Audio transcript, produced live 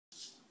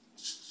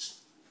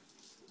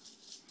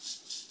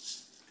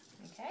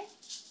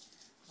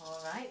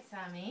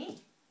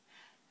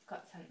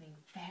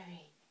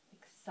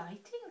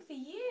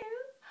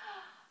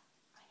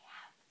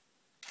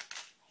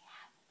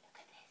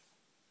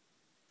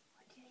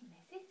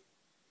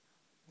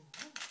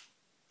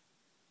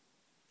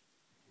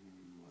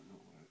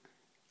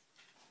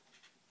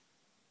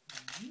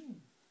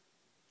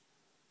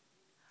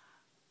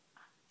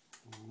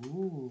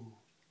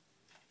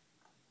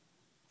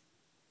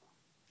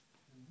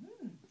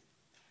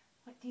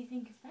do you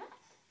think of that?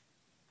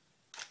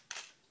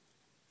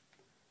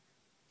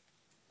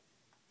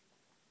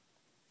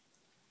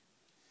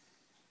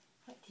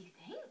 What do you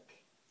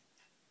think?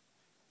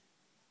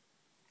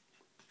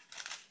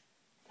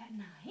 Is that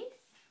nice?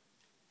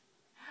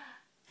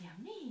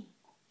 Yummy.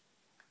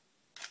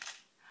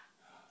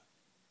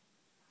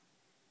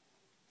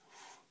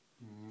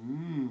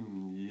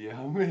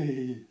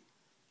 Yummy.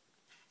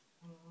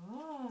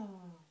 Oh.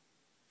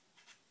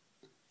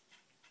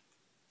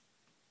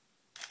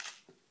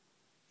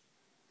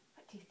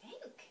 What do you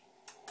think?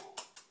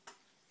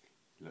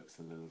 Looks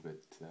a little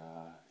bit,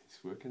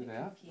 he's working it Bit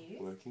out.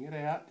 confused. Working it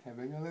out,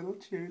 having a little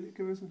chew.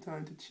 Give him some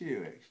time to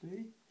chew,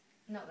 actually.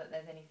 Not that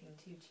there's anything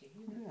to chew.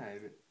 No,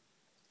 but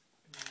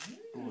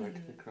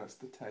worked across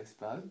the taste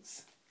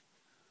buds.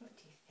 What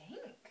do you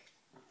think?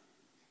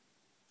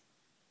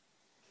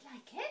 Do you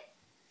like it?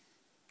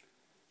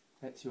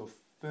 That's your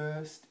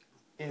first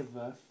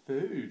ever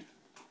food.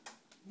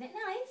 Is it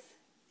nice?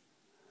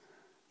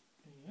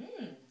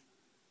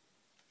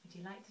 Would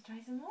you like to try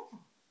some more?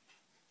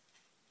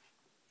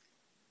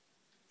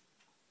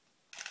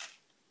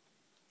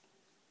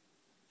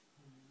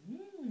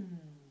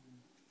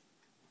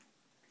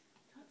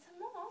 Want some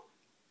more?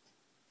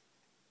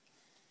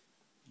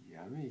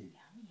 Yummy.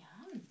 Yum,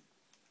 yum.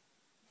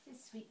 This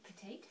is sweet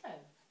potato.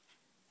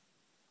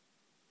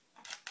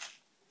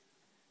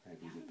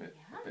 Maybe Yum, he's a bit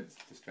yum.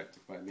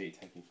 distracted by me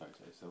taking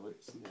photos, so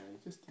it's, you know,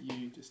 just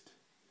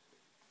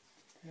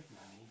have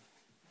money.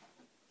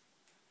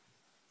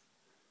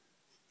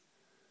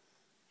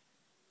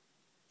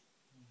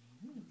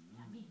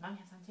 Yummy. Mummy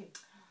have some too.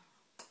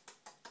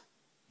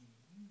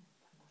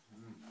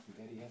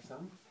 Can Daddy have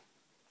some?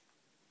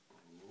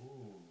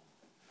 Ooh.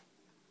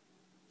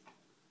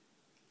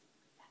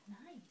 Is that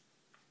nice?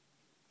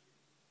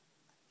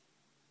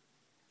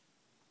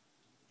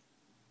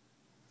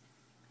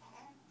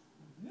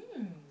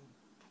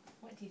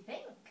 What do you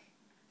think?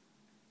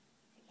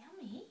 Is it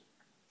yummy?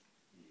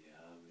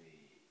 Yummy.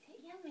 Is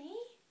it yummy?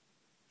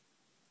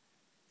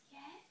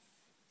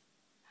 Yes.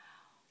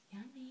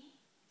 Yummy.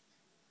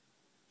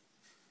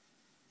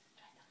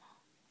 Try some more.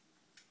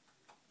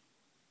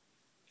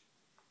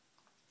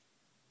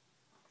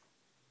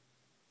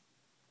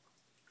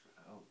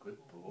 Oh, good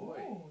boy.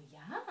 Oh,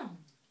 yum.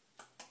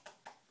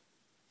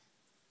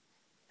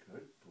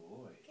 Good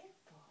boy. Good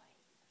boy.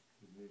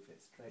 You move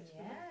that straight to the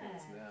Yeah. back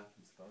of his mouth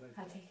and swallow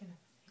I'll that. take another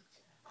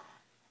picture.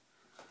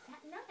 Is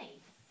that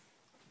nice?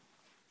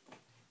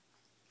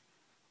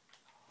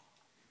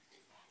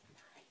 Is that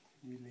nice?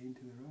 Can you lean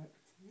to the right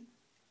for a second?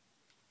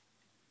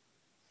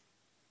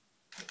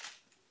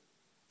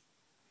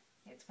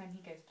 It's when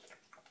he goes.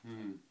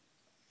 Hmm.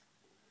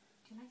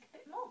 Do you like a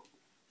bit more?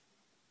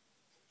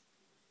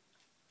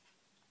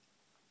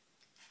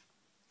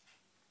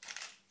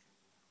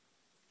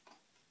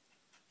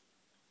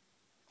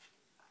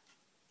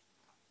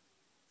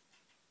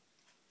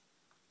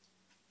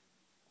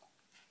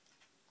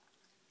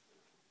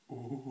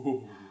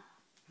 Ooh.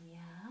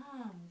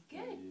 Yum. Good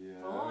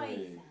Yummy. boy,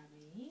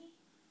 Sammy.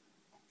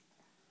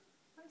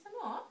 Want some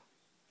more?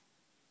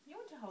 You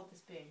want to hold the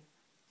spoon?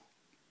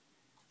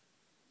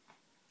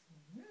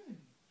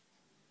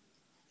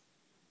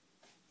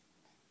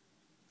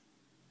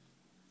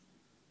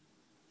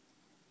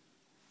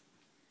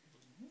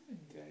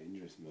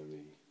 Dangerous,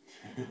 Mummy.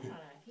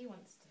 If he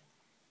wants to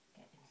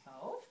get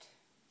involved.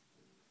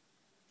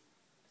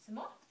 Some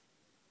more?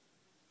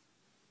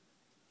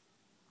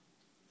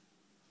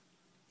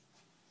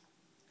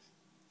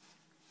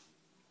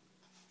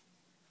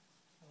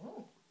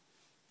 Oh.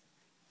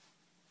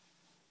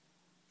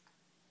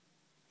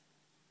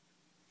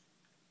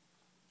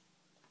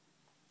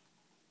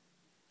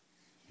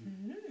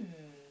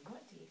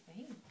 What do you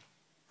think?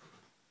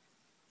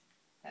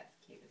 That's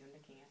cute as I'm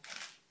looking at it.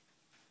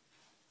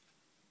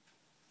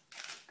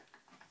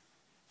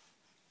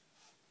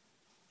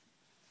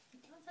 Do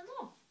you want some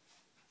more?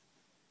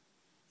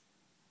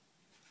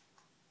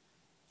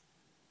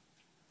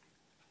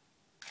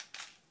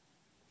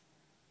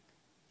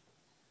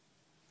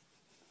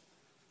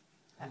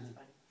 That's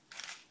funny.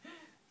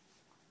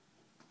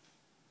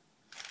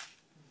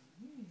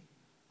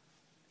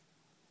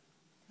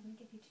 Doesn't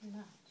give you too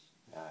much.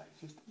 No,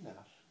 just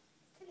enough.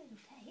 Just a little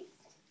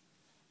taste.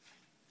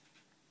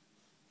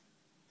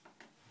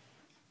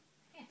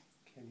 Yeah.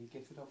 Can you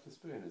get it off the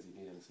spoon, or does he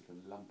need a sort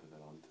of lump of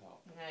it on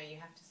top? No, you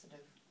have to sort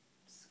of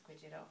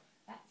squidge it off.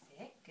 That's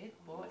it. Good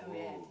boy. Oh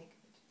yeah, Oh. take a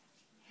picture.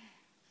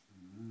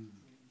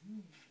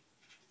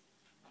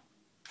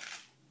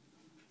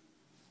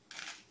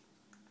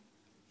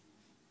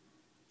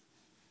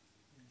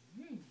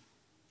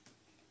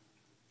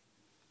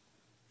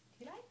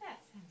 Do you like that,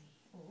 Sammy?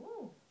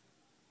 Oh,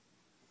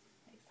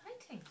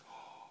 exciting.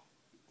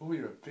 Oh,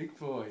 you're a big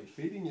boy,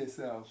 feeding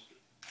yourself.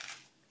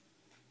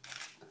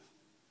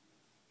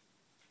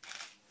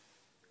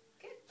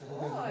 Good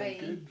boy.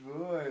 Good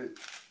boy.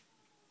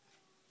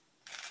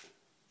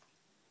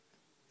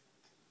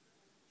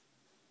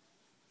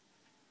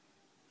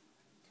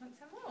 Do you want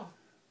some more?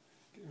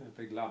 Give him a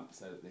big lump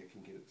so that they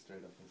can get it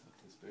straight off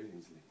the spoon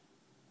easily.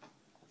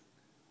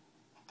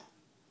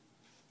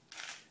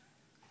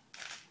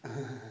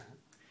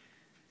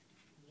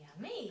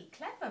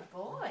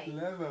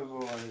 Clever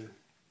boy.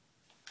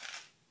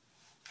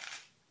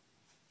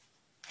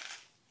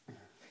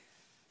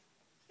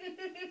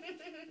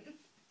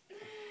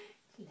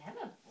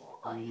 Clever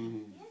boy.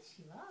 Yes,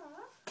 you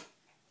are.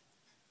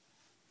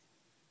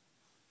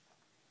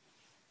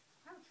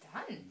 Well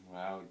done.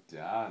 Well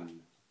done.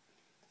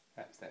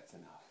 Perhaps that's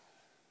enough.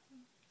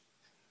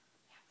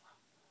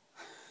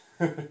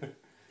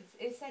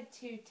 It said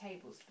 2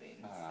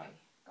 tablespoons. All right.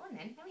 So go on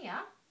then. Here we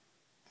are.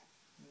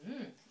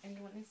 And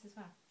you want this as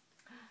well?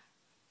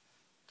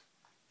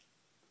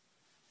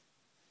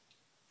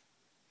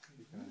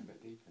 You're going a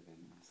bit deeper than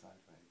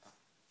sideways.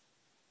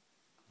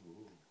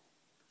 Ooh.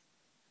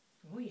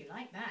 Oh, you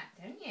like that,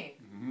 don't you?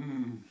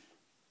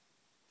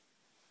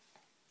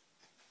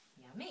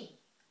 Yummy.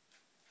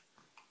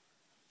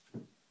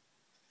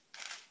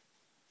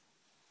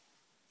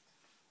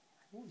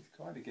 Oh, he's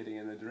kind of getting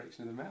in the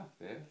direction of the mouth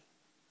there.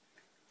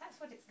 That's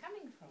what it's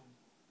coming from.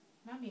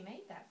 Mummy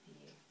made that for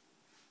you.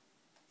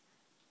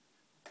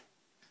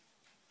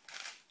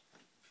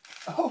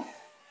 Oh!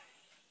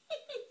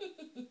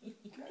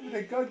 Gave it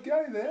a good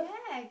go there.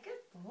 Yeah,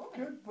 good boy.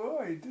 Good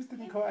boy. Just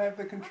didn't quite have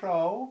the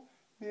control.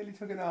 Nearly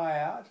took an eye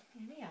out.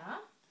 Here we are.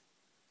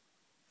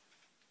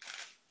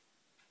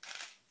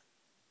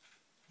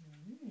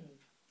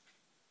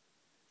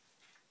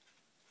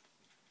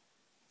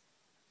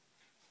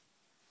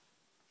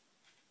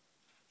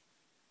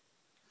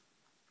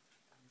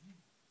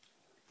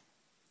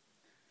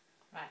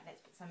 Right,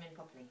 let's put some in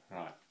properly.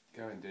 Right,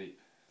 going deep.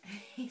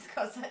 He's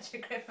got such a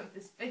grip of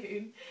the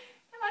spoon.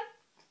 Come on.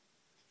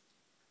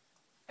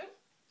 Oh.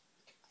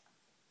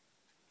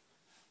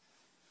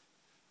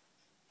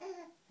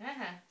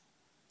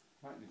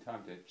 Might need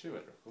time to chew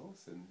it, of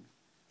course, and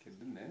get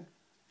it in there.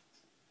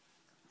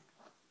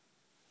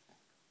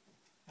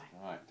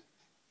 Right.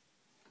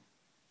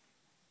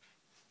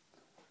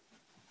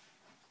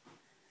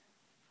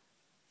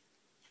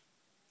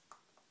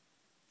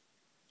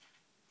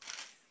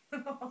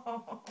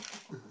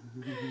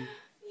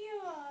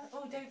 You are.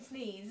 Oh, don't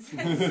sneeze.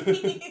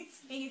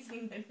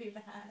 Sneezing would be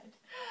bad.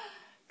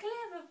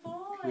 Clever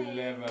boy.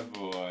 Clever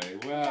boy.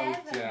 Well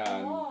Clever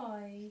done.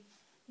 boy.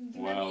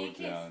 Give Well Mummy a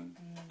kiss. done.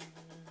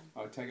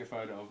 I'll take a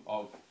photo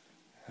of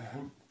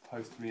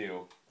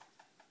post-meal.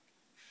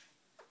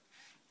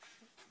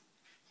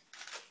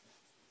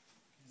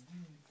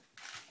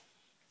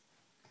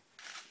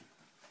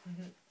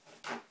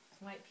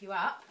 Wipe you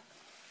up.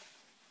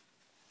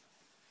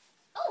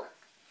 Oh!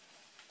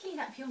 Clean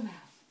up your mouth.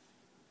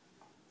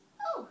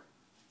 Oh!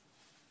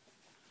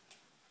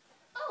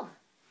 Oh!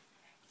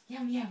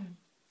 Yum yum.